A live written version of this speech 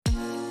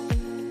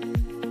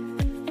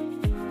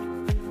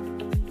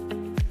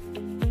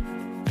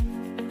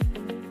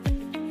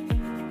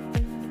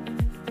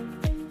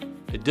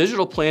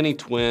digital planning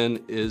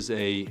twin is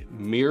a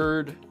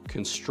mirrored,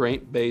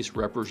 constraint-based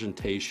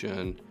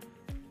representation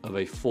of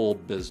a full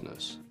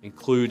business,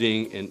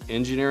 including an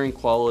engineering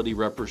quality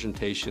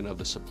representation of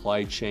the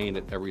supply chain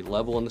at every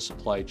level in the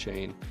supply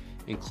chain,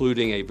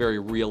 including a very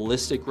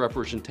realistic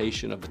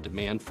representation of the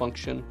demand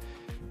function,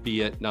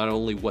 be it not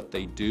only what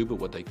they do, but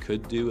what they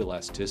could do,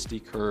 elasticity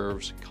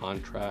curves,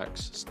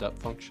 contracts, step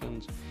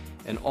functions.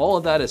 And all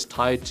of that is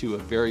tied to a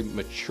very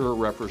mature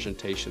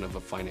representation of a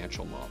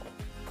financial model.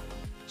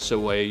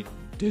 So a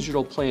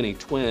digital planning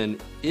twin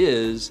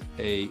is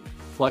a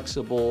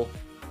flexible,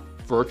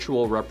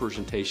 virtual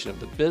representation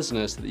of the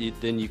business that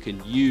then you can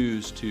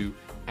use to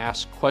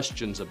ask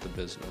questions of the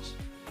business.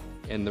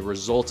 And the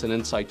results and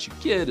insights you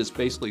get is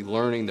basically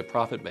learning the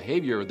profit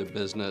behavior of the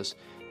business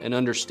and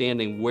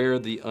understanding where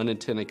the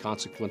unintended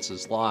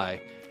consequences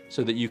lie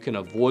so that you can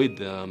avoid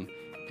them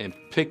and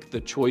pick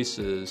the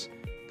choices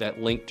that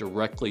link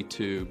directly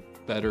to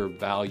better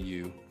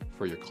value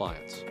for your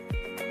clients.